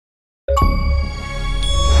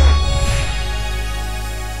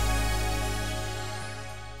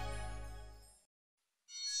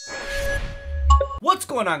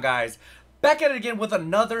going on, guys? Back at it again with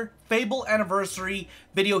another Fable anniversary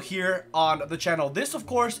video here on the channel. This, of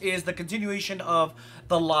course, is the continuation of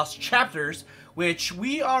the Lost Chapters, which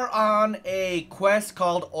we are on a quest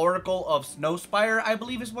called Oracle of Snowspire, I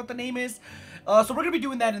believe is what the name is. So we're going to be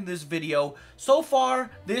doing that in this video. So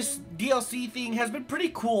far, this DLC thing has been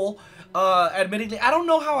pretty cool. Admittedly, I don't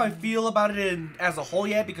know how I feel about it as a whole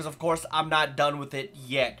yet, because of course I'm not done with it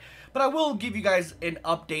yet. But I will give you guys an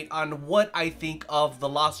update on what I think of the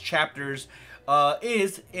Lost Chapters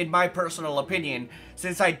is, in my personal opinion,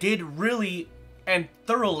 since I did really and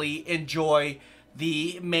thoroughly enjoy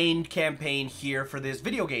the main campaign here for this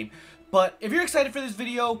video game. But if you're excited for this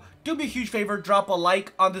video, do me a huge favor, drop a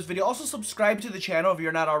like on this video. Also subscribe to the channel if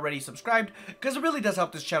you're not already subscribed, because it really does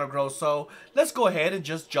help this channel grow. So let's go ahead and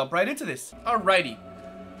just jump right into this. Alrighty.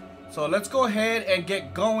 So let's go ahead and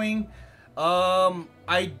get going.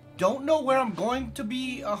 I don't know where I'm going, to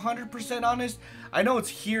be 100% honest. I know it's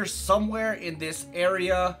here somewhere in this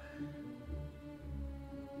area,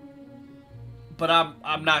 but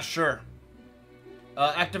I'm not sure.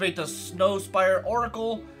 Activate the Snowspire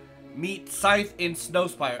Oracle. Meet Scythe in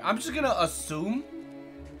Snowspire. I'm just gonna assume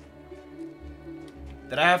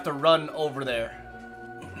that I have to run over there.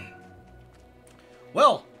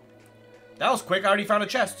 Well, that was quick. I already found a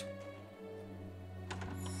chest.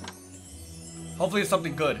 Hopefully it's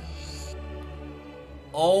something good.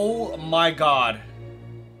 Oh my god.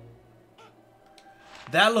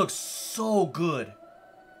 That looks so good.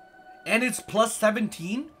 And it's plus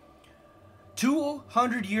 17.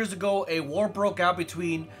 200 years ago, a war broke out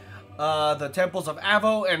between the temples of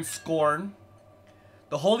Avo and Scorn.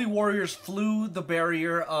 The holy warriors flew the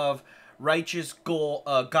barrier of righteous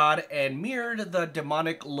God and mirrored the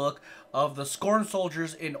demonic look of the Scorn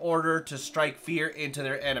soldiers in order to strike fear into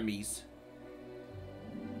their enemies.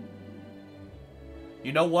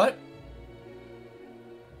 You know what?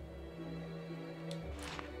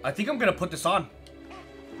 I think I'm gonna put this on.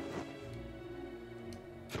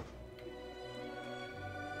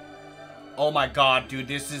 Oh my god, dude,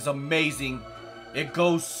 this is amazing. It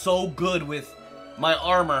goes so good with my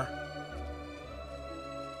armor.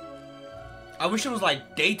 I wish it was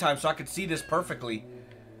like daytime so I could see this perfectly.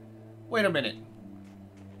 Wait a minute.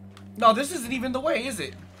 No, this isn't even the way, is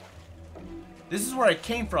it? This is where I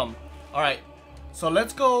came from. Alright, so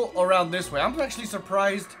let's go around this way. I'm actually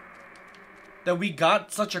surprised that we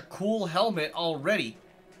got such a cool helmet already.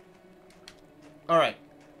 Alright.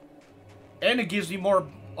 And it gives me more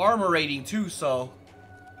armor rating too, so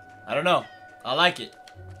I don't know. I like it.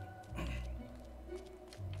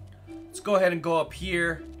 Let's go ahead and go up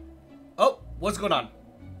here. Oh, what's going on?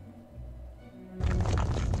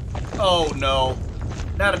 Oh no.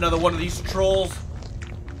 Not another one of these trolls.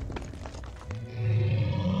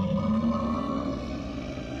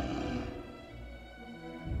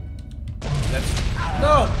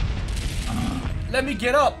 No! Let me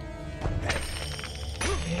get up.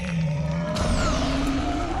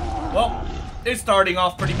 Well, it's starting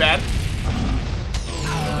off pretty bad.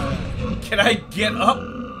 Can I get up?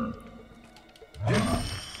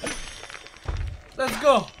 Let's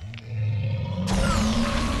go.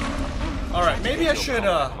 Alright, maybe I should,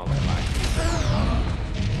 the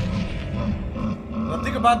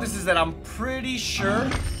thing about this is that I'm pretty sure.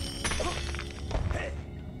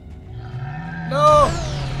 No!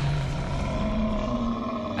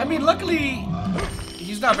 I mean, luckily,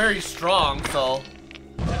 he's not very strong, so.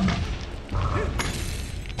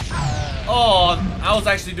 Oh, I was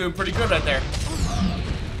actually doing pretty good right there.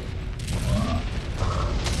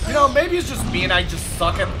 You know, maybe it's just me and I just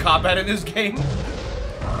suck at combat in this game.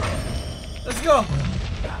 Let's go.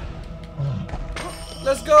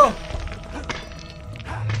 Let's go.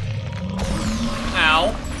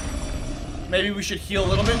 Ow. Maybe we should heal a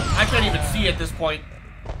little bit. I can't even see at this point.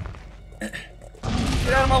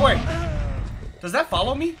 Get out of my way. Does that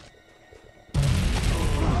follow me?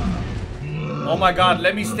 Oh my god,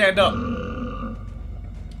 let me stand up.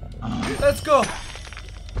 Let's go.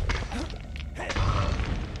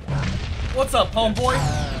 What's up, homeboy?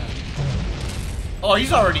 Oh,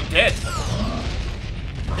 he's already dead.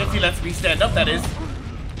 If he lets me stand up, that is.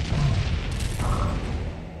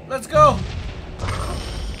 Let's go.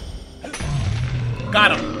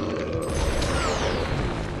 Got him.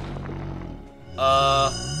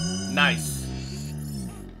 Nice.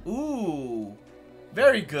 Ooh.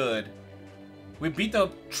 Very good. We beat the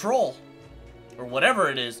troll. Or whatever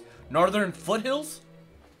it is. Northern Foothills?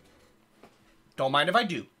 Don't mind if I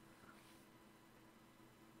do.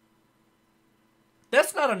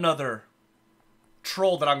 That's not another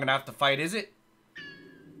troll that I'm gonna have to fight, is it?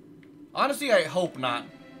 Honestly, I hope not.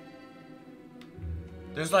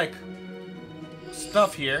 There's like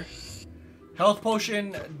stuff here. Health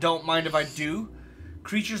potion, don't mind if I do.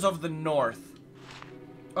 Creatures of the North.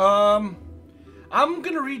 I'm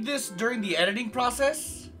gonna read this during the editing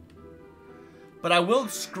process. But I will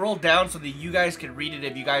scroll down so that you guys can read it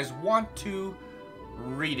if you guys want to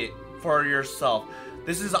read it for yourself.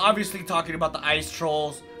 This is obviously talking about the ice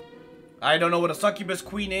trolls. I don't know what a succubus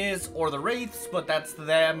queen is or the wraiths, but that's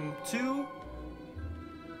them too.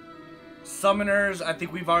 Summoners, I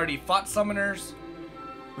think we've already fought summoners.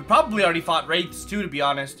 We probably already fought wraiths too, to be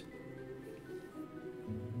honest.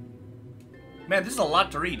 Man, this is a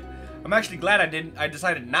lot to read. I'm actually glad I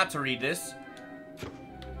decided not to read this.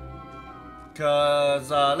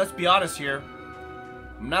 Cause let's be honest here.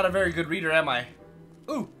 I'm not a very good reader, am I?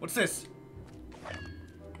 Ooh, what's this?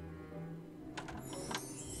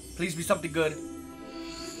 Please be something good.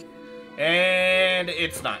 And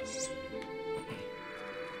it's not.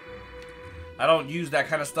 I don't use that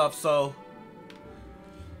kind of stuff, so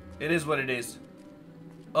it is what it is.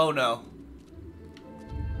 Oh no.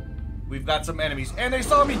 We've got some enemies. And they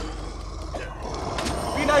saw me!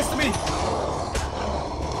 Be nice to me!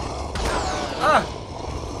 Ah!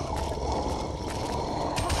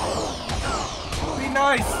 Be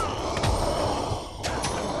nice!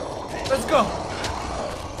 Let's go!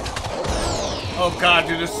 Oh god,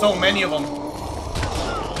 dude, there's so many of them.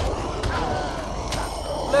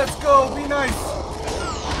 Let's go, be nice.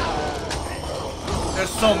 There's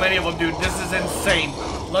so many of them, dude. This is insane.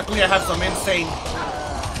 Luckily, I have some insane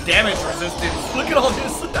damage resistance. Look at all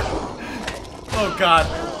this. Oh god.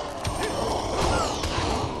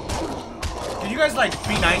 Can you guys, like,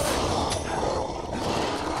 be nice?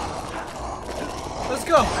 Let's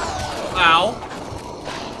go. Ow.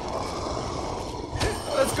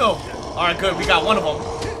 Let's go. Alright, good. We got one of them.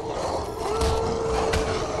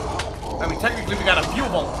 I mean, technically, we got a few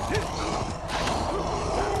of them.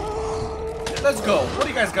 Let's go. What do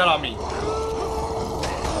you guys got on me?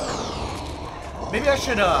 Maybe I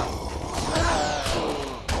should,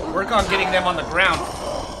 work on getting them on the ground.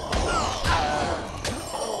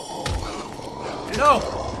 No!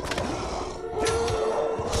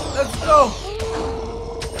 Let's go!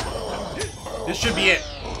 This should be it.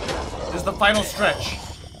 This is the final stretch.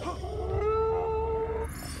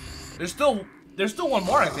 There's still one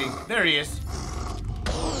more, I think. There he is.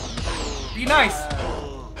 Be nice.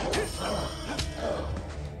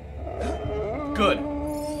 Good.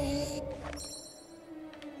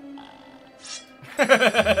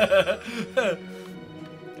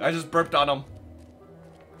 I just burped on him.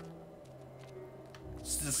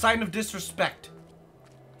 It's a sign of disrespect.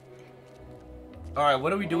 Alright,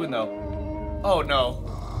 what are we doing though? Oh no.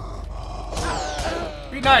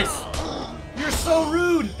 Be nice. You're so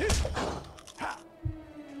rude.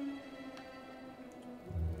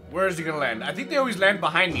 Where is he gonna land? I think they always land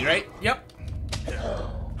behind me, right? Yep.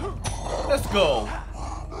 Let's go.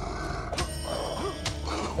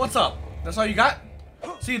 What's up? That's all you got?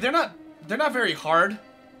 See, they're not very hard.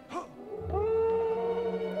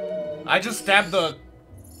 I just stabbed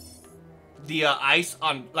the ice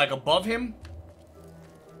on, like, above him.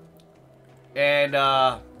 And,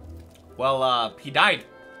 well, he died.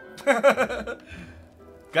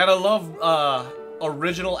 Gotta love,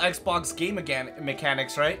 original Xbox game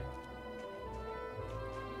mechanics, right?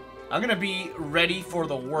 I'm gonna be ready for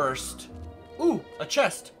the worst. Ooh, a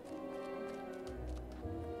chest.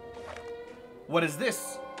 What is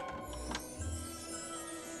this?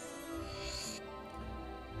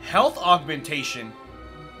 Health augmentation.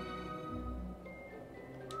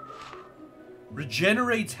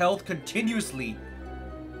 Regenerates health continuously.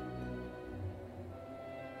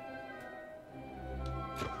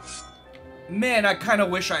 Man, I kind of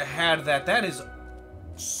wish I had that. That is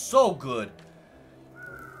so good.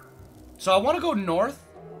 So I want to go north.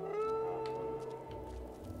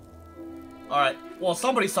 Alright, well,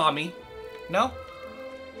 somebody saw me. No?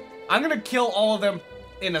 I'm gonna kill all of them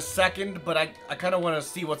in a second, but I kind of want to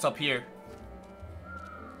see what's up here.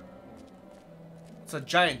 It's a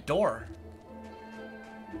giant door.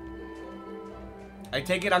 I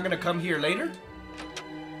take it I'm gonna come here later?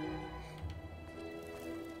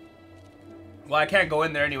 Well, I can't go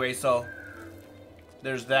in there anyway, so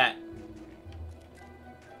there's that.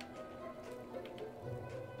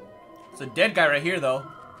 It's a dead guy right here, though.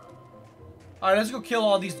 Alright, let's go kill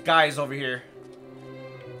all these guys over here.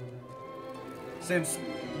 Since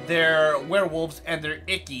they're werewolves and they're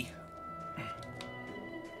icky.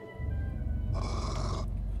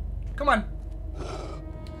 Come on.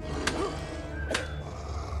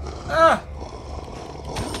 Ah!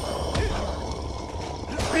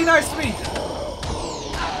 Be nice to me!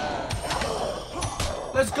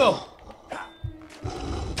 Let's go.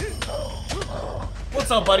 What's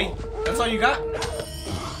up, buddy? That's all you got?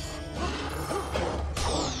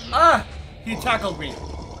 Ah! He tackled me.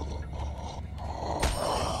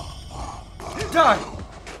 Die!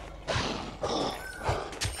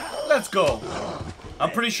 Let's go.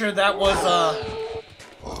 I'm pretty sure that was,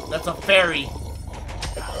 that's a fairy.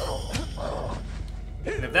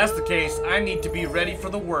 And if that's the case, I need to be ready for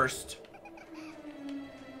the worst.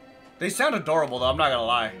 They sound adorable, though, I'm not gonna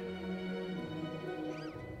lie.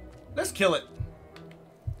 Let's kill it.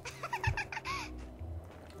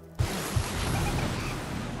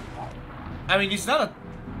 I mean, he's not a...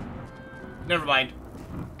 Never mind.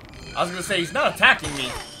 I was gonna say, he's not attacking me.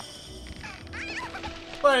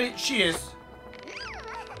 But she is.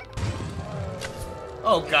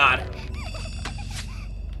 Oh, God.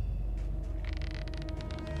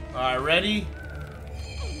 Alright, ready?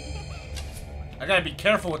 I gotta be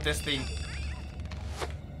careful with this thing.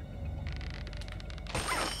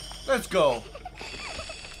 Let's go.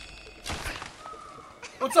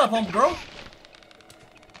 What's up, homegirl?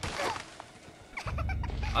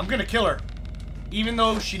 I'm gonna kill her. Even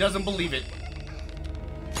though she doesn't believe it.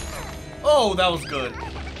 Oh, that was good.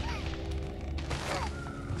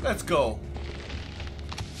 Let's go.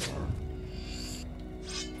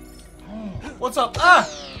 What's up? Ah!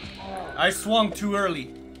 I swung too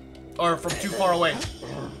early. Or from too far away.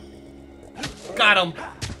 Got him.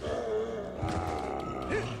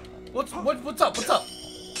 What's up? What's up?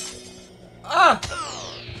 Ah!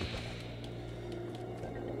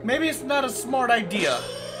 Maybe it's not a smart idea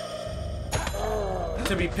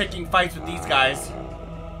to be picking fights with these guys.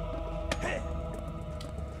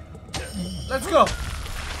 Let's go.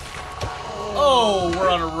 Oh, we're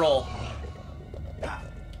on a roll.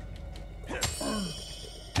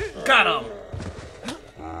 Got him.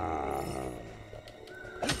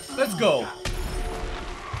 Let's go.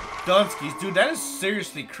 Dunskies, dude, that is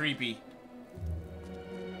seriously creepy.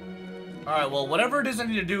 Alright, well, whatever it is I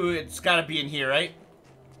need to do, it's gotta be in here, right?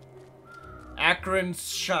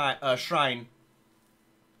 Akron's shrine.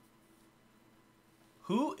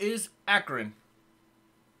 Who is Akron?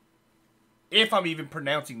 If I'm even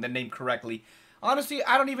pronouncing the name correctly. Honestly,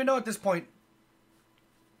 I don't even know at this point.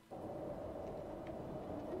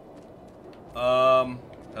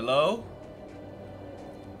 Hello?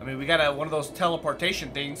 I mean, we got one of those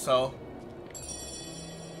teleportation things, so...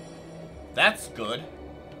 That's good.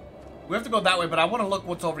 We have to go that way, but I want to look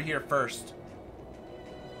what's over here first.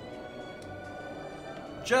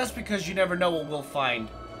 Just because you never know what we'll find.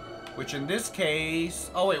 Which in this case...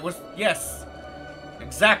 Oh, wait, was... Yes.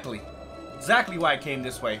 Exactly. Exactly why I came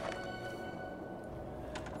this way.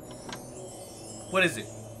 What is it?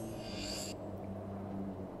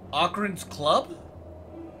 Akron's Club?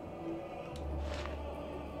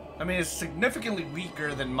 I mean, it's significantly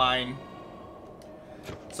weaker than mine.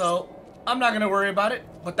 So, I'm not going to worry about it.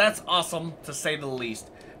 But that's awesome, to say the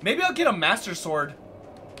least. Maybe I'll get a Master Sword.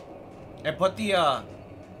 And put the,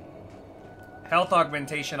 health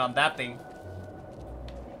augmentation on that thing.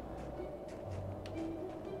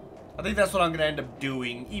 I think that's what I'm going to end up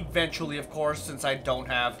doing. Eventually, of course, since I don't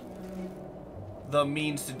have the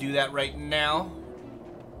means to do that right now.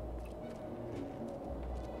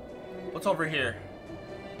 What's over here?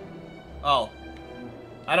 Oh.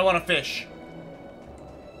 I don't want to fish.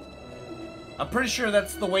 I'm pretty sure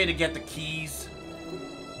that's the way to get the keys.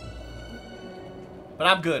 But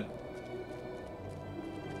I'm good.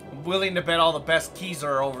 I'm willing to bet all the best keys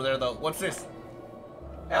are over there, though. What's this?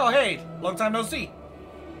 Oh, hey. Long time no see.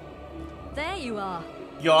 There you are.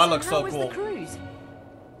 Yo, I look so How was cool. the cruise?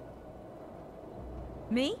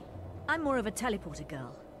 Me? I'm more of a teleporter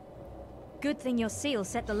girl. Good thing your seal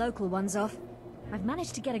set the local ones off. I've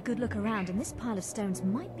managed to get a good look around, and this pile of stones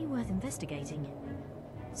might be worth investigating.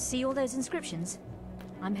 See all those inscriptions?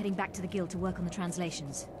 I'm heading back to the guild to work on the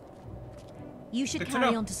translations. You should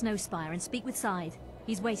carry on to Snowspire and speak with Scythe.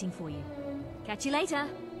 He's waiting for you. Catch you later.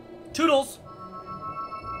 Toodles.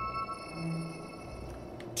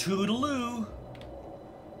 Toodaloo.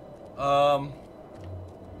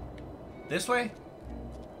 This way?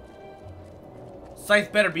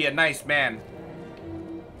 Scythe better be a nice man.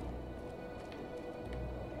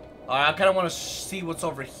 I kind of want to see what's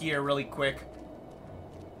over here really quick.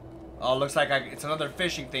 Oh, looks like it's another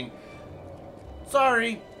fishing thing.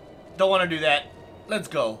 Sorry. Don't want to do that. Let's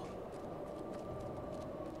go.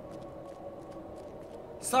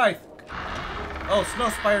 Scythe. Oh,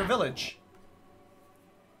 Snowspire Village.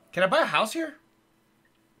 Can I buy a house here?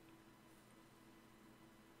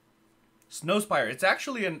 Snowspire. It's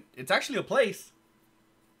actually a place.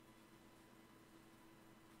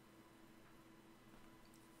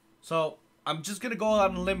 So, I'm just gonna go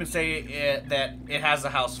out on a limb and say that it has a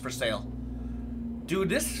house for sale. Dude,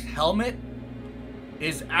 this helmet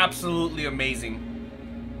is absolutely amazing.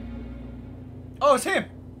 Oh, it's him.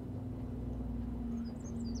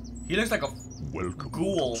 He looks like a Welcome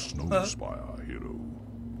ghoul. to Snowspire, hero.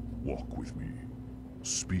 Walk with me.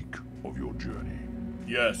 Speak of your journey.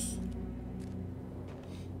 Yes.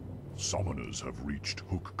 Summoners have reached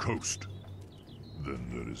Hook Coast. Then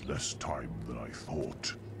there is less time than I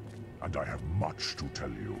thought. And I have much to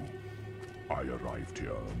tell you. I arrived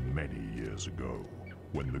here many years ago,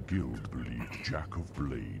 when the guild believed Jack of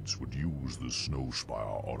Blades would use the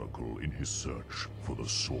Snowspire Oracle in his search for the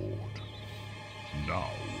sword. Now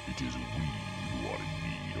it is we who are in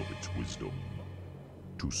need of its wisdom.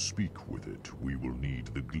 To speak with it, we will need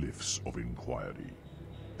the glyphs of inquiry.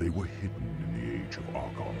 They were hidden in the Age of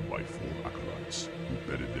Archon by 4 acolytes, who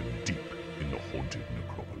buried them deep in the haunted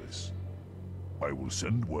necropolis. I will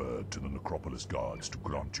send word to the necropolis guards to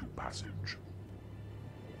grant you passage.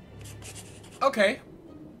 Okay.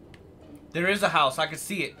 There is a house, I can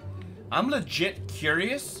see it. I'm legit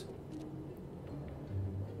curious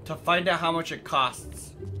to find out how much it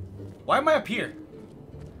costs. Why am I up here?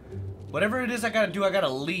 Whatever it is I gotta do, I gotta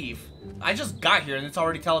leave. I just got here and it's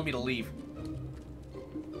already telling me to leave.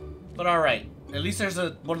 But alright. At least there's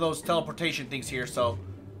one of those teleportation things here, so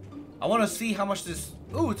I wanna see how much this...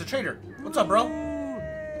 Ooh, it's a trader. What's up, bro?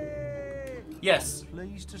 Yes.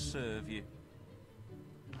 Pleased to serve you.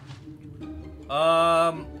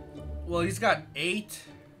 Well, he's got 8.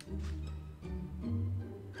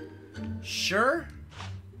 Sure.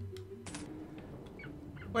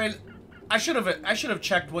 Wait, I should have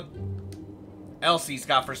checked what else he's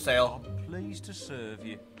got for sale. I'm pleased to serve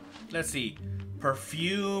you. Let's see.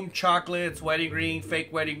 Perfume, chocolates, wedding ring,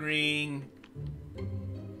 fake wedding ring.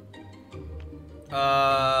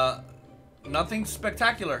 Nothing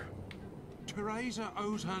spectacular. Teresa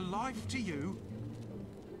owes her life to you.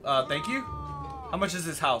 Thank you. How much is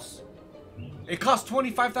this house? It costs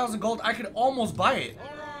 25,000 gold. I could almost buy it.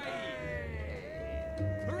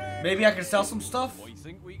 Maybe I can sell some stuff. I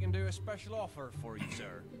think we can do a special offer for you,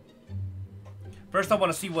 sir. First, I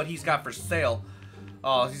want to see what he's got for sale.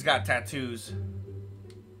 Oh, he's got tattoos.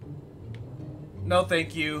 No,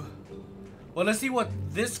 thank you. Well, let's see what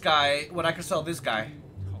I can sell this guy.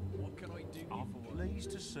 What can I do you for?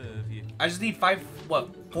 Pleased to serve you. I just need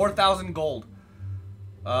 4,000 gold.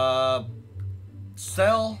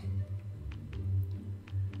 Sell.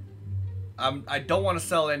 I don't want to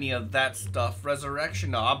sell any of that stuff. Resurrection?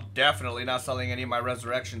 No, I'm definitely not selling any of my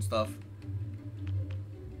resurrection stuff.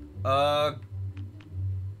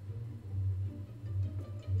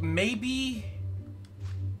 Maybe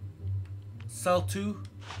sell 2.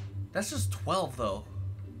 That's just 12 though.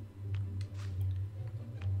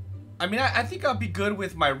 I mean, I think I'll be good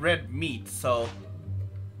with my red meat, so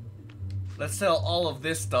let's sell all of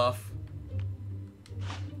this stuff.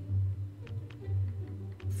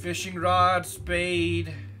 Fishing rod,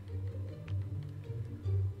 spade.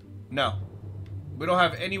 No. We don't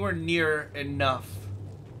have anywhere near enough.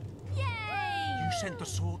 Yay! You sent the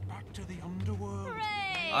sword back to the underworld.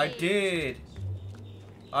 Hooray! I did.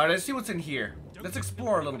 Alright, let's see what's in here. Let's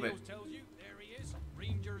explore a little bit. Tells you, there he is,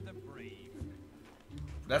 Ranger the Brave.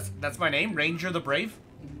 That's my name? Ranger the Brave?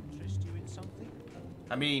 Interest you in something?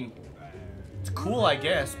 I mean, it's cool, I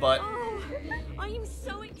guess, but Oh, I am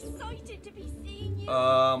so excited to be seeing you.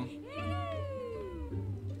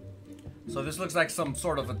 so this looks like some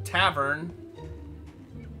sort of a tavern.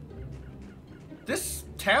 This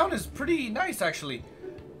town is pretty nice, actually.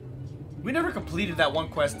 We never completed that one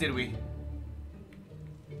quest, did we?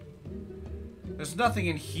 There's nothing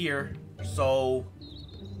in here, so...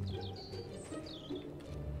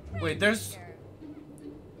 Wait, there's...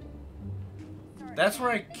 That's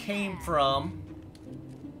where I came from.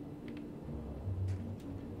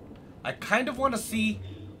 I kind of want to see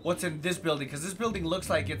what's in this building, because this building looks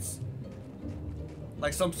like it's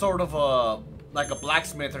like some sort of a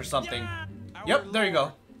blacksmith or something. Yep, there you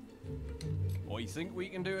go. I think we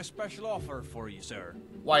can do a special offer for you, sir.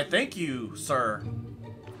 Why, thank you, sir.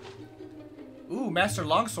 Ooh, Master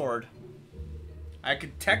Longsword. I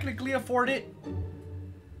could technically afford it,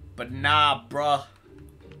 but nah, bruh.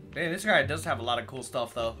 Man, this guy does have a lot of cool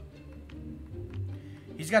stuff, though.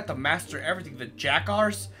 He's got the Master Everything, the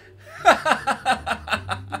Jackars.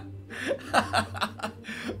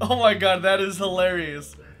 Oh my god, that is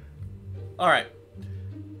hilarious. Alright.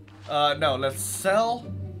 No, let's sell.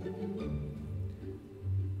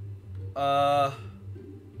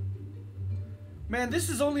 Man, this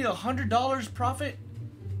is only $100 profit?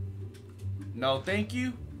 No, thank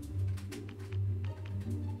you.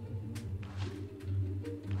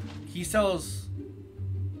 He sells...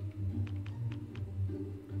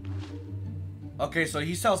 Okay, so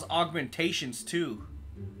he sells augmentations too.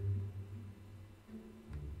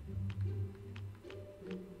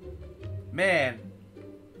 Man.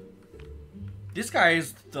 This guy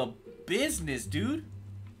is the business, dude.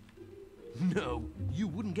 No, you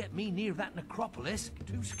wouldn't get me near that necropolis.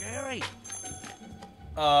 Too scary.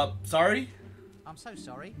 Sorry? I'm so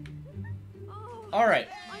sorry. Oh, Alright.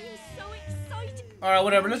 I am so excited. Alright,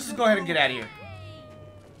 whatever. Let's just go ahead and get out of here.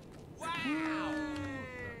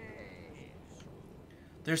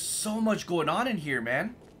 There's so much going on in here,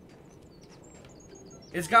 man.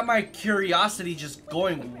 It's got my curiosity just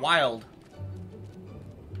going wild.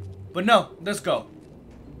 But no, let's go.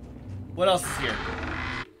 What else is here?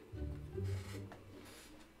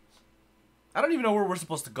 I don't even know where we're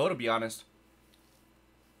supposed to go, to be honest.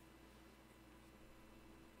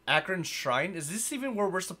 Akron Shrine? Is this even where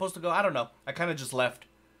we're supposed to go? I don't know. I kind of just left.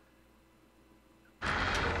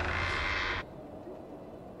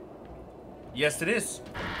 Yes, it is.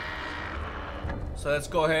 So let's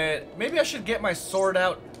go ahead. Maybe I should get my sword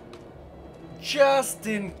out just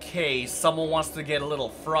in case someone wants to get a little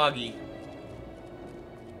froggy.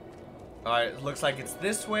 Alright, looks like it's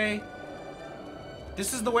this way.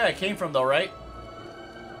 This is the way I came from though, right?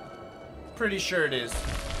 Pretty sure it is.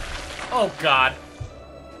 Oh god.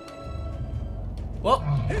 Well,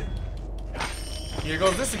 here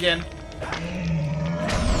goes this again.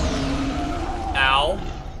 Ow.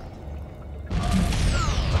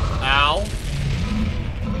 Ow.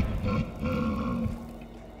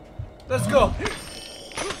 Let's go.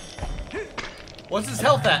 What's his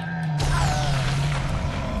health at?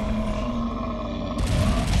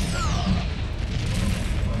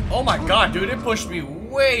 Oh my god, dude, it pushed me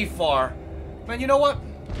way far. Man, you know what?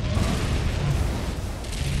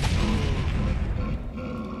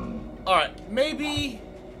 Alright, maybe...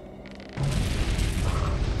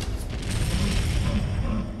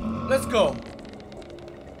 Let's go.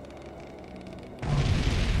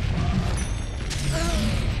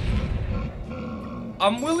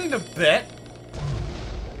 I'm willing to bet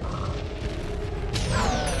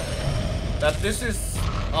that this is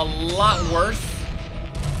a lot worse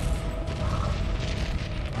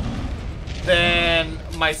than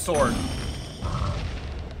my sword.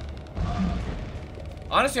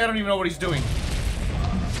 Honestly, I don't even know what he's doing.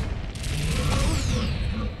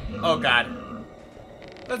 Oh god.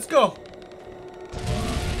 Let's go.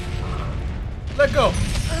 Let go.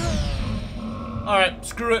 Alright,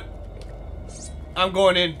 screw it. I'm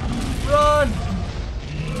going in. Run!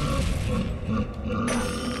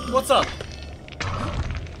 What's up?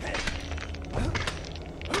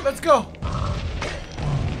 Let's go.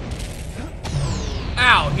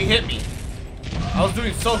 Ow, he hit me. I was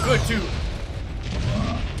doing so good too.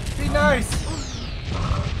 Be nice.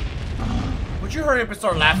 Would you hurry up and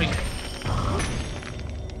start laughing?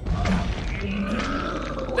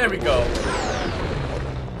 There we go.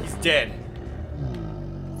 He's dead.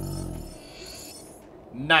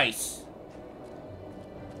 Nice.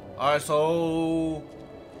 Alright, so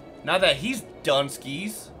now that he's done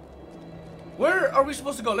skis, where are we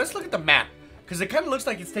supposed to go? Let's look at the map, because it kind of looks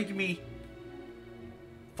like it's taking me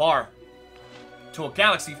far to a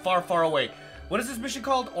galaxy far, far away. What is this mission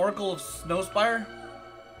called? Oracle of Snowspire?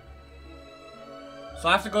 So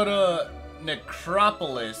I have to go to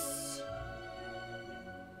Necropolis.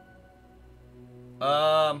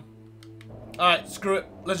 Alright, screw it.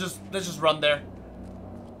 Let's just run there.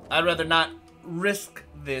 I'd rather not risk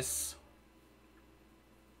this.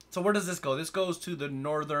 So where does this go? This goes to the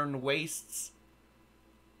northern wastes.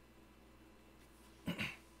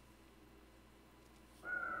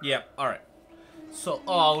 Yep, alright. So,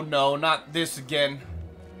 oh no, not this again.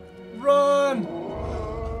 Run!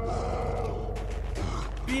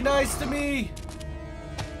 Be nice to me!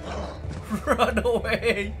 Run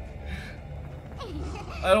away!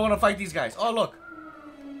 I don't want to fight these guys. Oh, look.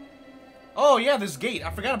 Oh, yeah, this gate. I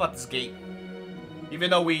forgot about this gate. Even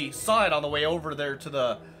though we saw it on the way over there to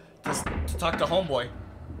the... to talk to Homeboy.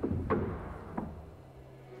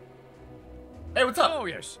 Hey, what's up? Oh,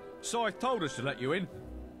 yes. Scythe told us to let you in.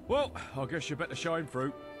 Well, I guess you better shine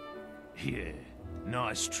fruit. Yeah,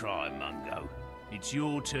 nice try, Mungo. It's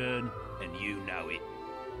your turn, and you know it.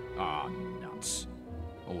 Ah, nuts.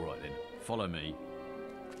 All right, then. Follow me.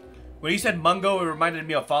 When he said Mungo, it reminded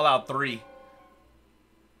me of Fallout 3.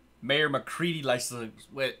 Mayor McCready likes to...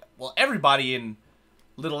 Well, everybody in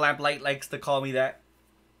Little Lamplight likes to call me that.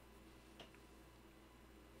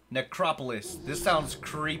 Necropolis. This sounds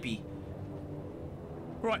creepy.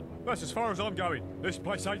 Right, that's as far as I'm going. This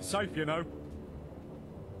place ain't safe, you know.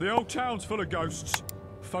 The old town's full of ghosts.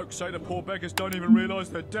 Folks say the poor beggars don't even realise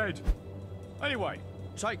they're dead. Anyway,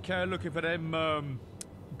 take care looking for them,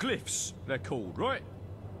 Glyphs, they're called, right?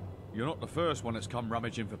 You're not the first one that's come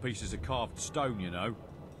rummaging for pieces of carved stone, you know.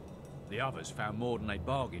 The others found more than they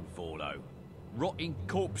bargained for, though. Rotting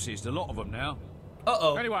corpses, a lot of them now.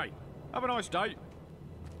 Uh-oh. Anyway, have a nice day.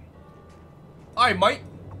 I might.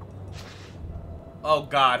 Oh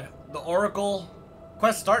god. The Oracle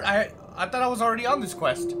quest start? I thought I was already on this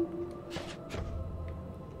quest.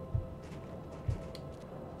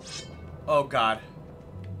 Oh god.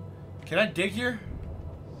 Can I dig here?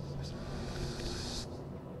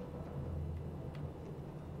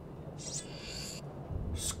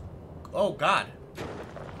 Oh god.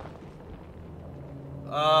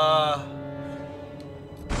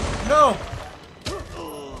 No!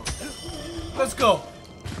 Let's go.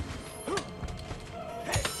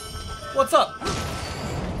 What's up?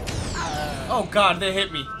 Oh god, they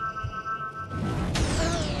hit me.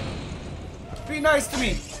 Be nice to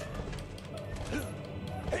me.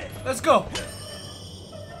 Let's go.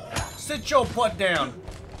 Sit your butt down.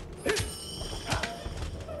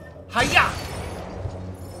 Hiya!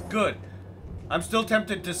 Good. I'm still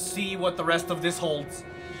tempted to see what the rest of this holds.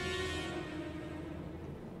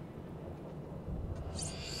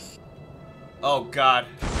 Oh god.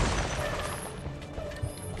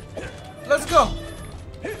 Let's go.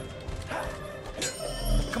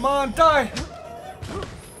 Come on, die.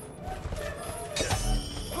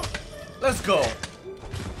 Let's go.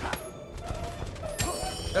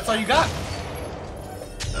 That's all you got?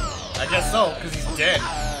 I guess so, because he's dead.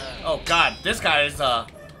 Oh god, this guy is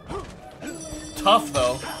tough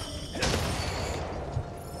though.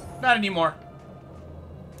 Not anymore.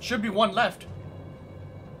 Should be one left.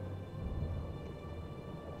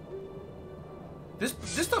 This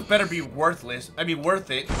stuff better be worthless. I mean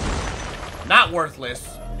worth it. Not worthless.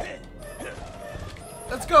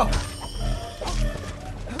 Let's go.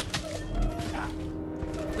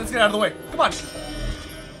 Let's get out of the way. Come on.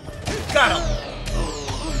 Got him.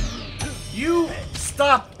 You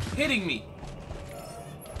stop hitting me.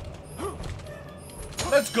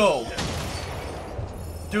 Let's go.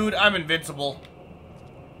 Dude, I'm invincible.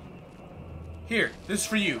 Here, this is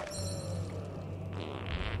for you.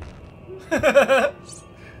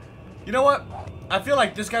 You know what? I feel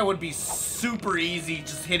like this guy would be super easy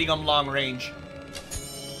just hitting him long range.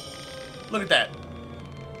 Look at that.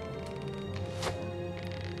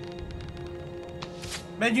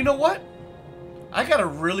 Man, you know what? I got a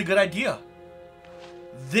really good idea.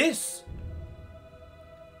 This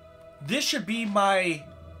should be my...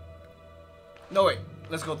 No, wait.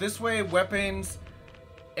 Let's go this way. Weapons.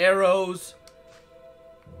 Arrows.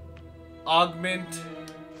 Augment.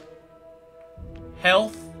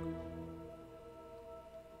 Health.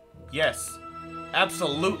 Yes.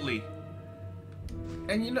 Absolutely.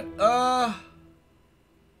 And you know,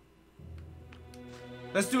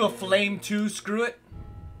 let's do a flame too. Screw it.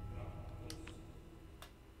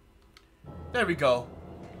 There we go.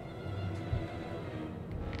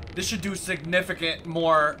 This should do significant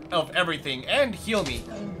more of everything and heal me.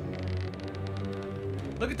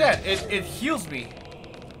 Look at that. It heals me.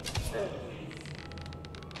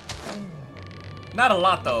 Not a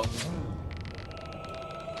lot though.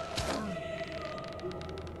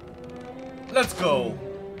 Let's go.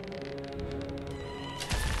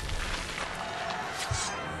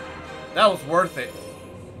 That was worth it.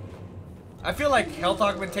 I feel like health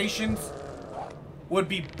augmentations would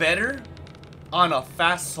be better on a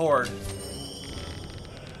fast sword.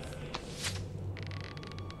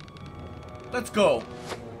 Let's go.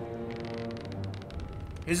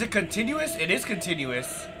 Is it continuous? It is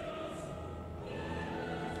continuous.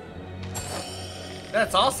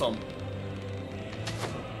 That's awesome.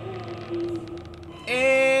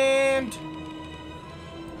 And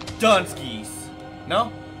Dunskies.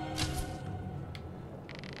 No?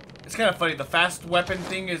 It's kind of funny. The fast weapon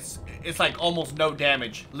thing is, it's like almost no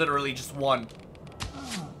damage. Literally just one.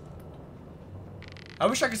 I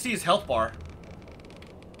wish I could see his health bar.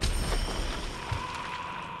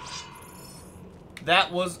 That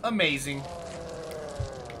was amazing.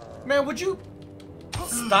 Man, would you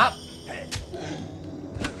stop?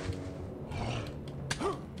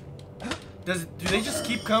 Do they just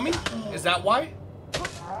keep coming? Is that why?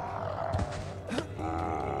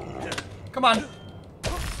 Come on.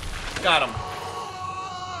 Got him.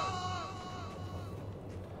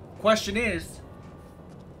 Question is,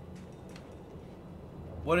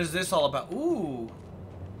 what is this all about? Ooh.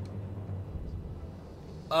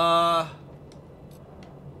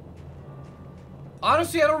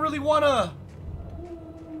 Honestly, I don't really want to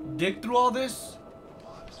dig through all this.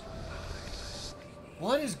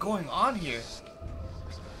 What is going on here?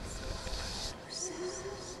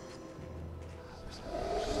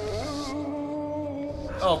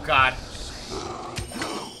 Oh, God.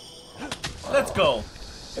 Let's go.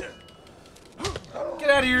 Get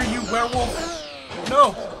out of here, you werewolf.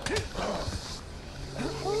 No.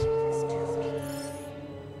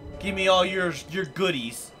 Give me all your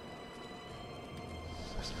goodies.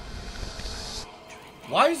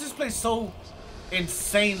 Why is this place so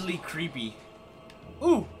insanely creepy?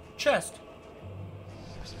 Ooh, chest.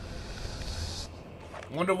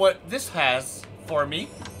 Wonder what this has for me.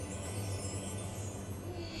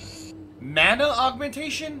 Mana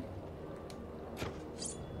augmentation?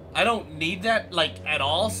 I don't need that, like, at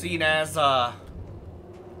all, seeing as, I'm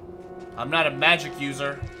not a magic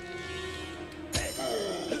user.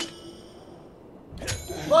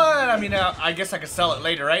 But, I mean, I guess I could sell it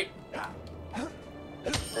later, right?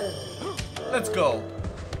 Let's go.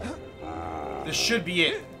 This should be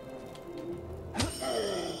it.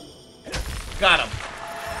 Got him.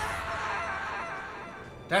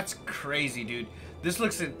 That's crazy, dude. This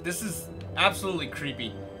is absolutely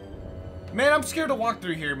creepy. Man, I'm scared to walk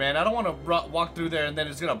through here, man. I don't want to walk through there and then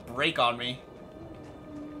it's gonna break on me.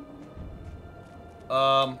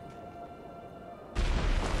 Oh,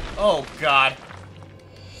 God.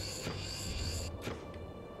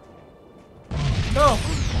 No.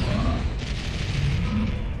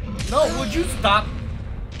 No, would you stop?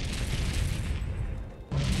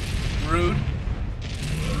 Rude.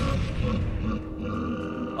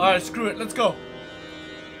 Alright, screw it. Let's go.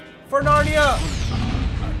 For Narnia!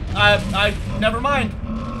 Never mind.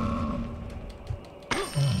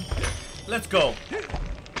 Let's go.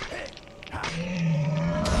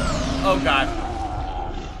 Oh, God.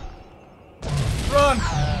 Run!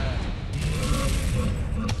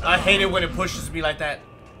 I hate it when it pushes me like that.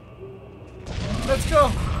 Let's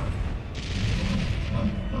go.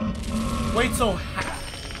 Wait, so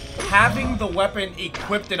having the weapon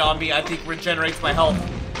equipped on me, I think, regenerates my health.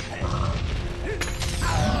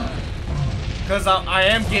 Because I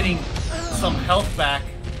am getting some health back.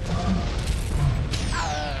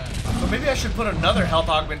 So maybe I should put another health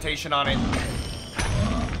augmentation on it.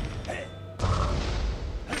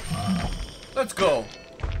 Let's go.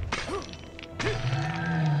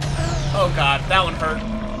 Oh, God, that one hurt.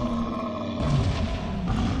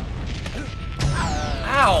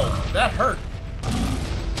 Ow, that hurt.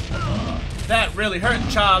 That really hurt,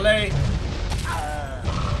 Charlie.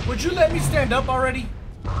 Would you let me stand up already?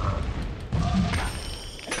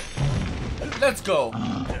 Let's go.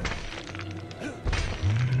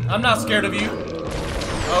 I'm not scared of you.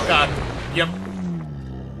 Oh, God. Yep.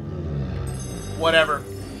 Whatever.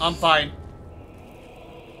 I'm fine.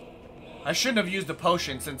 I shouldn't have used the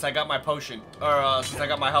potion since I got my potion. Or, since I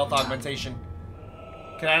got my health augmentation.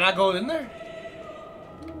 Can I not go in there?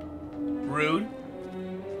 Rude.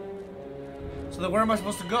 So then where am I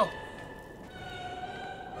supposed to go?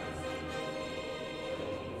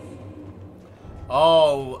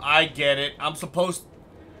 Oh, I get it. I'm supposed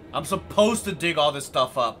to dig all this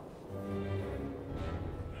stuff up.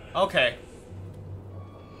 Okay.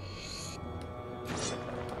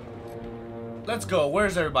 Let's go.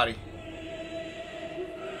 Where's everybody?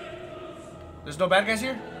 There's no bad guys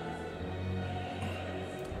here?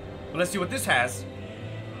 Well, let's see what this has.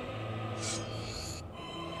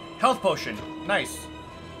 Health potion. Nice.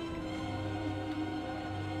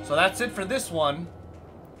 So that's it for this one.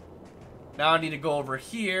 Now I need to go over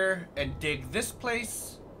here and dig this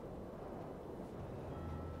place.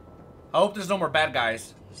 I hope there's no more bad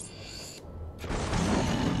guys.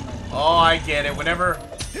 Oh, I get it. Whenever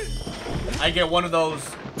I get one of those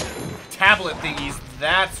tablet thingies,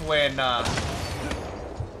 that's when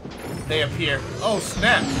they appear. Oh,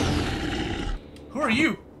 snap. Who are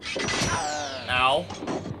you? Ow.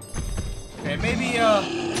 Okay, maybe,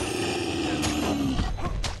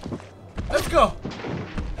 let's go.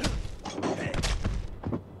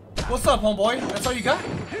 What's up, homeboy? That's all you got?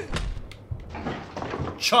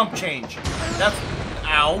 Chump change. That's...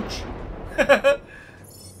 Ouch.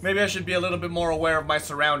 Maybe I should be a little bit more aware of my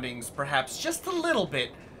surroundings, perhaps. Just a little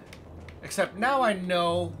bit. Except now I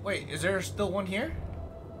know... Wait, is there still one here?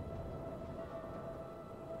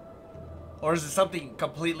 Or is it something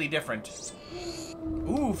completely different?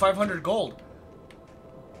 Ooh, 500 gold.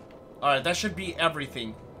 Alright, that should be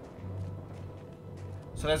everything.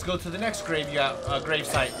 So let's go to the next grave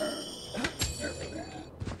site.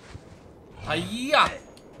 Hiya!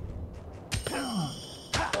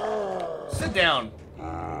 Sit down.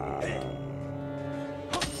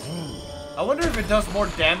 I wonder if it does more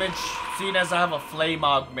damage, seeing as I have a flame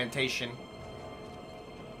augmentation.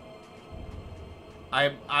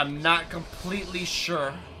 I'm not completely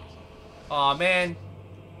sure. Aw, man.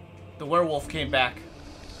 The werewolf came back.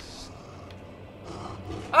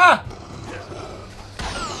 Ah!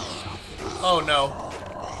 Oh no.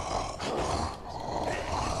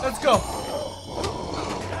 Let's go.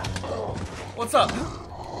 What's up?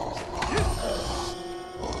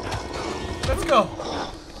 Let's go.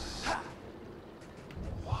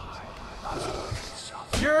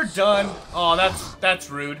 You're done. Oh, that's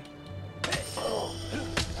rude.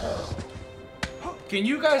 Can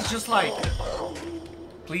you guys just like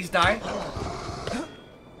please die?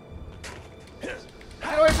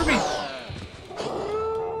 Get away from me.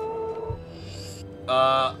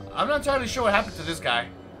 I'm not entirely sure what happened to this guy.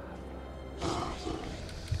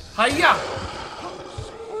 Hiya!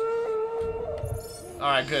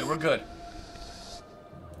 Alright, good. We're good.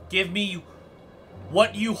 Give me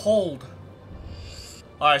what you hold.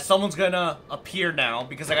 Alright, someone's gonna appear now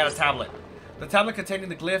because I got a tablet. The tablet containing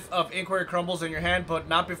the glyph of inquiry crumbles in your hand, but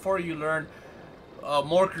not before you learn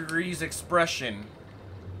Morkagri's expression.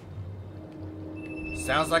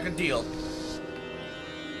 Sounds like a deal.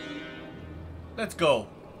 Let's go.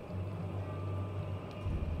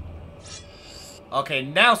 Okay,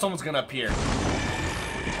 now someone's gonna appear.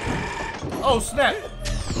 Oh, snap.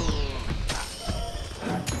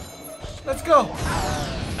 Let's go.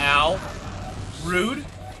 Ow. Rude.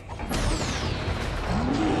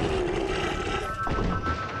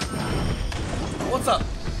 What's up?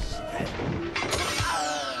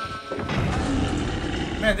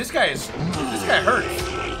 Man, this guy hurts.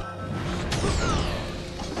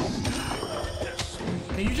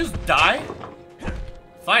 Can you just die?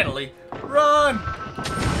 Finally. Run!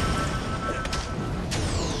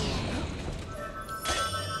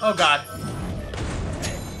 Oh god.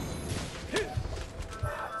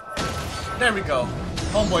 There we go.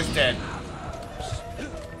 Homeboy's dead.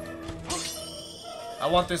 I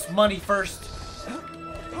want this money first.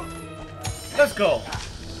 Let's go.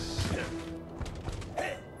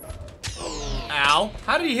 Ow.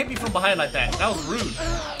 How did he hit me from behind like that? That was rude.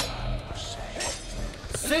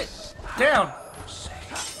 Sit down.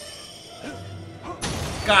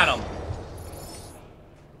 Got him.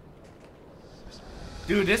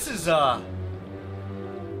 Dude, this is, I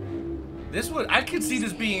could see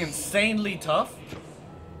this being insanely tough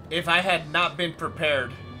if I had not been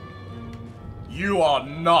prepared. You are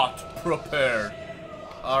not prepared.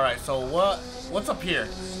 Alright, so what's up here?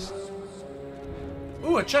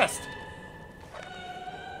 Ooh, a chest.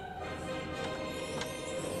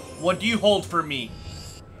 What do you hold for me?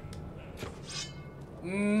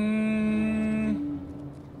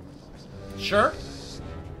 Sure.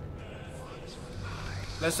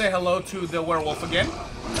 Let's say hello to the werewolf again.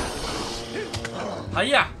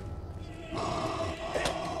 Hiya.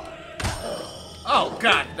 Oh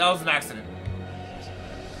god, that was an accident.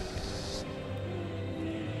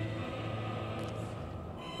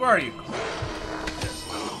 Where are you?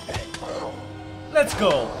 Let's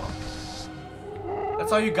go.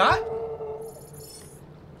 That's all you got?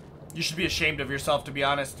 You should be ashamed of yourself, to be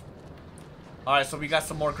honest. Alright, so we got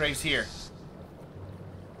some more graves here.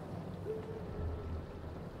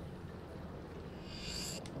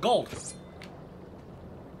 Gold.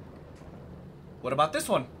 What about this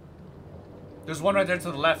one? There's one right there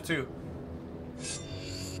to the left, too.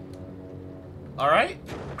 Alright.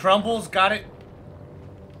 Crumbles, got it.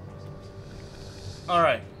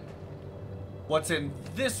 Alright. What's in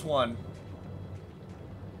this one?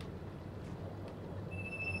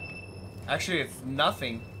 Actually, it's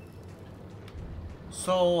nothing.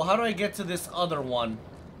 So, how do I get to this other one?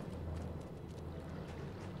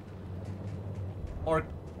 Or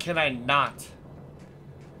can I not?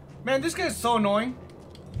 Man, this guy's so annoying.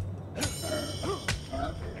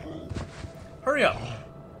 Hurry up.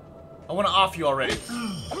 I want to off you already.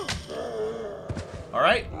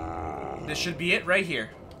 Alright. This should be it right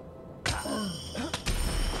here.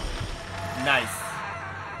 Nice.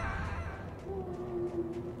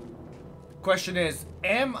 Question is,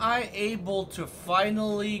 am I able to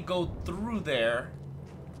finally go through there?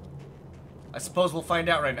 I suppose we'll find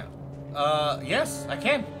out right now. Yes, I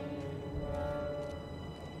can.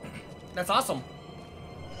 That's awesome.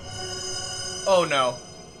 Oh no.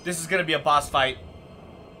 This is gonna be a boss fight.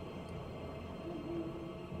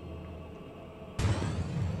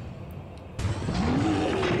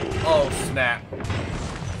 Oh snap.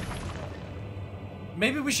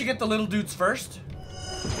 Maybe we should get the little dudes first.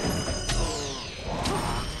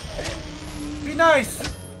 Be nice.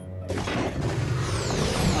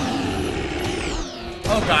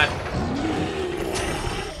 Oh god.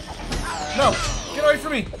 No, get away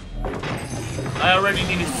from me. I already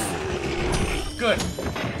need it. Good.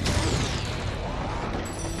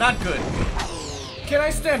 Not good. Can I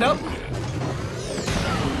stand up?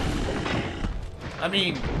 I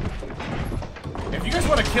mean, if you guys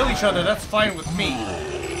want to kill each other, that's fine with me.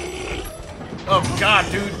 Oh god,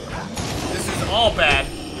 dude. This is all bad.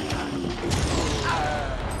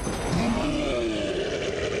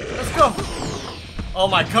 Let's go. Oh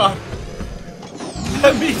my god.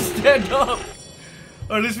 Let me stand up.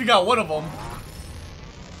 Or at least we got one of them.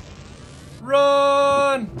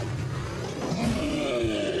 Run!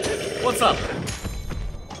 What's up?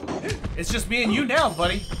 It's just me and you now,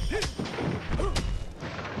 buddy.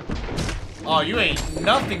 Oh, you ain't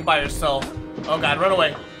nothing by yourself. Oh god, run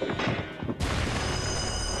away.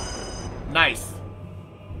 Nice.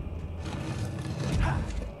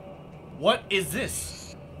 What is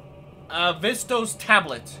this? Visto's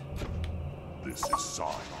tablet. This is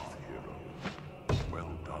sign, hero. Well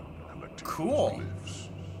done collecting Cool. those glyphs.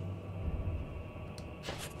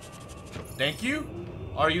 Thank you.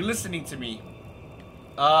 Are you listening to me?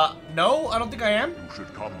 No, I don't think I am. You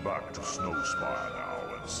should come back to Snowspire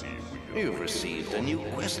now and see if we can... You've received a new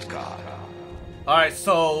quest card. Alright,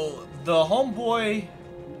 so the homeboy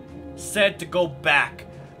said to go back.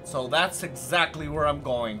 So that's exactly where I'm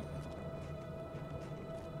going.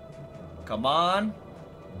 Come on.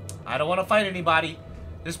 I don't want to fight anybody.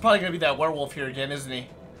 There's probably going to be that werewolf here again, isn't he?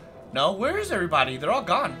 No? Where is everybody? They're all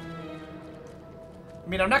gone. I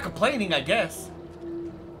mean, I'm not complaining, I guess.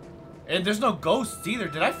 And there's no ghosts either.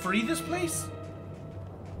 Did I free this place?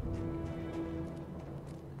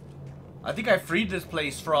 I think I freed this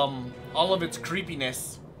place from all of its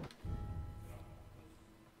creepiness.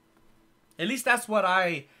 At least that's what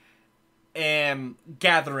I am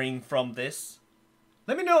gathering from this.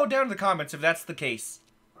 Let me know down in the comments if that's the case.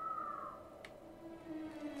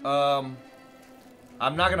 I'm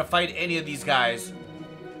not gonna fight any of these guys.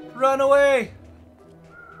 Run away!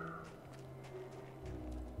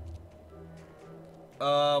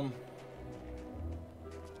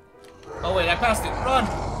 Oh wait, I passed it. Run!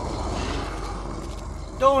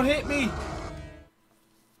 Don't hit me!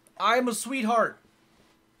 I'm a sweetheart.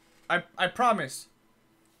 I promise.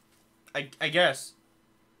 I guess.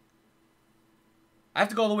 I have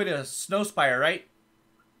to go all the way to Snowspire, right?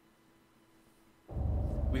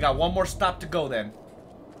 We got one more stop to go then.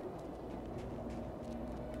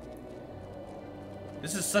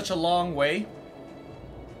 This is such a long way.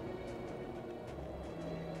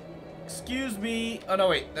 Excuse me. Oh no,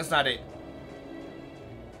 wait, that's not it.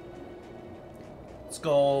 Let's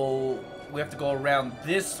go. We have to go around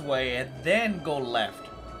this way and then go left.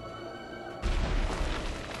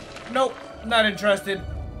 Nope, not interested.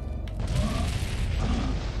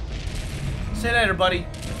 See you later, buddy.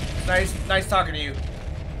 Nice talking to you.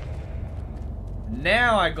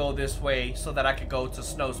 Now I go this way so that I could go to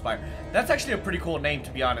Snowspire. That's actually a pretty cool name,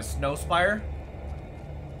 to be honest. Snowspire.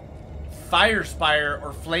 Firespire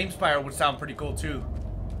or Flamespire would sound pretty cool too.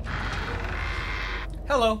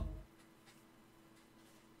 Hello.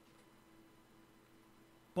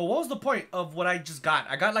 But what was the point of what I just got?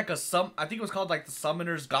 I got like a I think it was called like the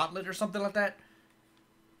Summoner's Gauntlet or something like that.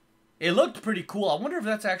 It looked pretty cool. I wonder if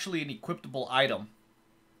that's actually an equipable item.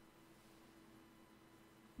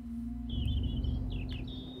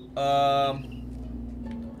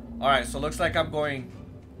 Alright, so it looks like I'm going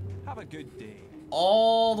Have a good day.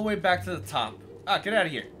 all the way back to the top. Ah, get out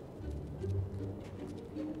of here.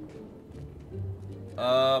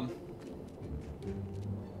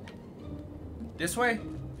 This way?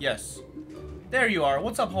 Yes. There you are.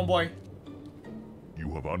 What's up, homeboy?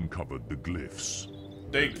 You have uncovered the glyphs.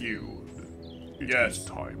 Thank you. It Yes. is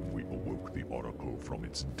time we awoke the Oracle from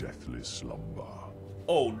its deathless slumber.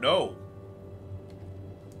 Oh, no.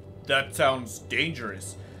 That sounds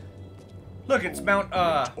dangerous. Look, it's Mount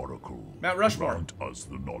Oracle, Rushmore. grant us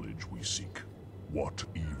the knowledge we seek. What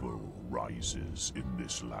evil rises in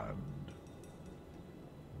this land?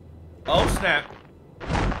 Oh, snap. The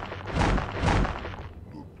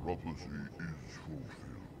prophecy is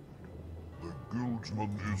fulfilled. The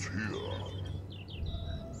guildsman is here. You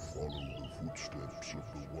follow the footsteps of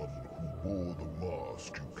the one who bore the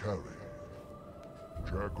mask you carry.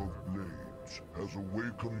 Jack of Blades has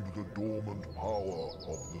awakened the dormant power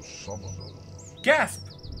of the Summoners. Gasp!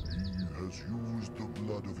 He has used the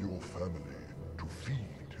blood of your family to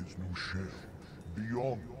feed his new shell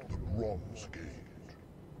beyond the Bronze Gate.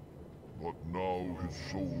 But now his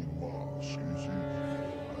soul mask is in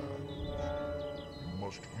your hands. You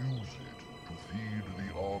must use it to feed the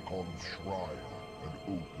Archon's shrine and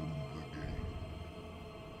open the gate.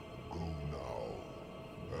 Go now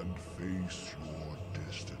and face your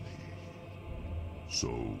destiny. So,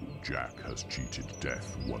 Jack has cheated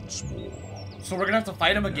death once more. So we're gonna have to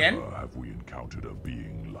fight him again? Never have we encountered a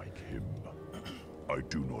being like him. I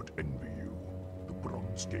do not envy you. The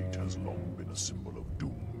Bronze Gate has long been a symbol of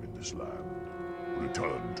doom in this land.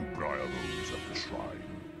 Return to Briar Rose at the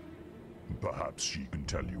shrine. Perhaps she can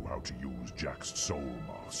tell you how to use Jack's soul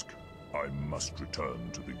mask. I must return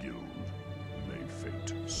to the guild. May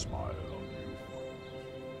fate smile on you.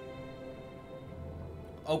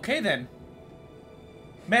 Okay then.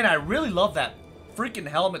 Man, I really love that freaking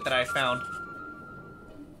helmet that I found.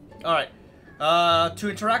 Alright. To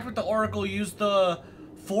interact with the Oracle, use the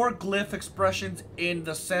 4 glyph expressions in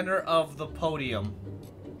the center of the podium.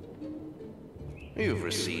 You've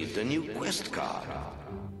received a new quest card.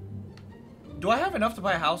 Do I have enough to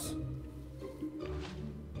buy a house?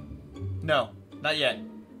 No, not yet.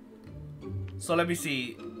 So let me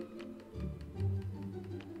see.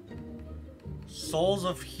 Souls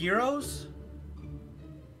of Heroes?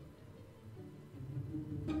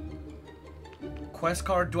 Quest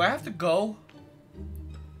card. Do I have to go?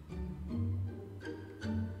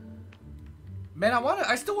 Man,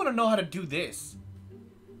 I still want to know how to do this.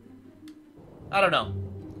 I don't know.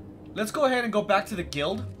 Let's go ahead and go back to the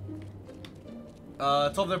guild.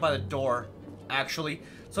 It's over there by the door, actually.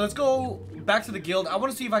 So let's go back to the guild. I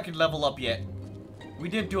want to see if I can level up yet. We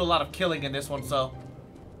did do a lot of killing in this one, so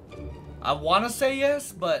I want to say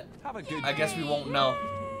yes, but I guess we won't know.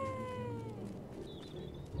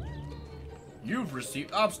 You've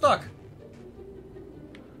received... Oh, I'm stuck.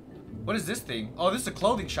 What is this thing? Oh, this is a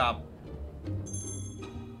clothing shop.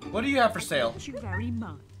 What do you have for sale? Thank you very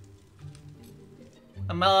much.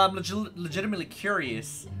 I'm legitimately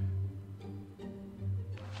curious.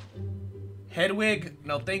 Headwig,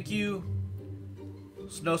 no thank you.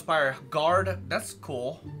 Snowspire Guard, that's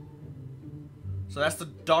cool. So that's the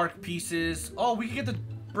dark pieces. Oh, we can get the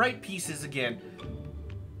bright pieces again.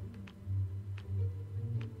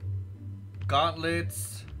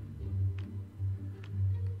 Gauntlets.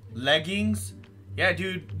 Leggings. Yeah,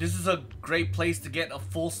 dude, this is a great place to get a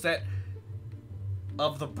full set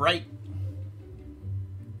of the bright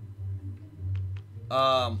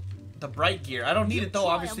gear. I don't need it though,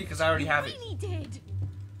 obviously, because I already have it.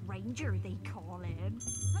 Ranger, they call him.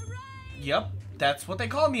 Yep, that's what they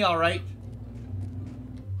call me, alright.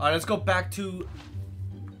 Alright, let's go back to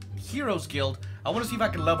Heroes Guild. I want to see if I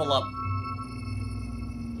can level up.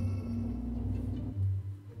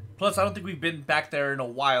 Plus, I don't think we've been back there in a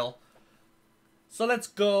while. So let's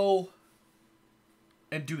go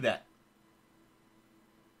and do that.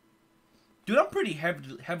 Dude, I'm pretty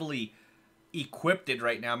heavily equipped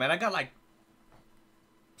right now, man. I got like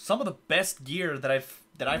some of the best gear that I've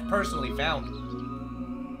personally found.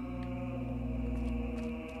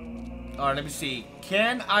 All right, let me see.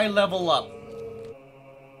 Can I level up?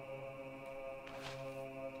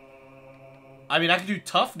 I mean, I can do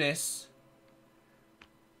toughness.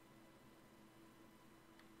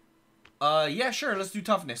 Yeah, sure. Let's do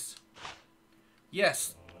toughness.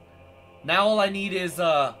 Yes. Now all I need is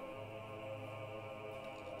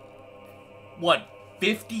what,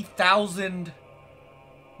 50,000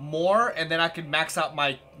 more, and then I can max out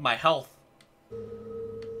my health.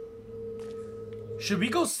 Should we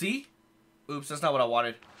go see? Oops, that's not what I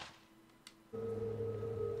wanted.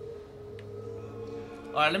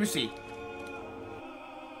 Alright, let me see.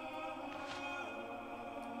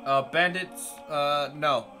 Bandits,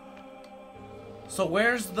 no. So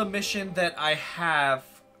where's the mission that I have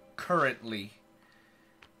currently?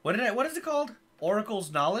 What is it called?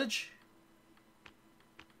 Oracle's Knowledge?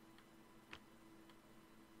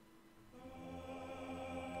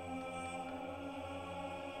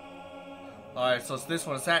 Alright, so it's this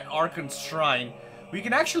one. It's at Arkan's Shrine. We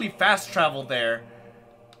can actually fast travel there,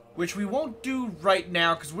 which we won't do right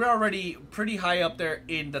now because we're already pretty high up there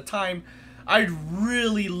in the time. I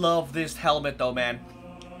really love this helmet though, man.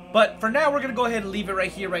 But for now, we're going to go ahead and leave it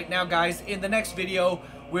right here, right now, guys. In the next video,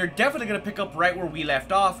 we're definitely going to pick up right where we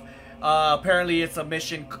left off. Apparently, it's a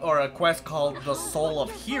mission or a quest called the Soul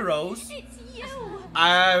of Heroes.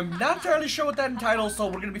 I'm not entirely sure what that entitles, so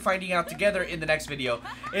we're going to be finding out together in the next video.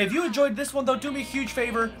 If you enjoyed this one, though, do me a huge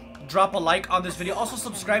favor. Drop a like on this video. Also,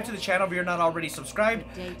 subscribe to the channel if you're not already subscribed,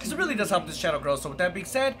 because it really does help this channel grow. So with that being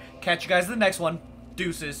said, catch you guys in the next one.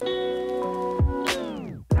 Deuces.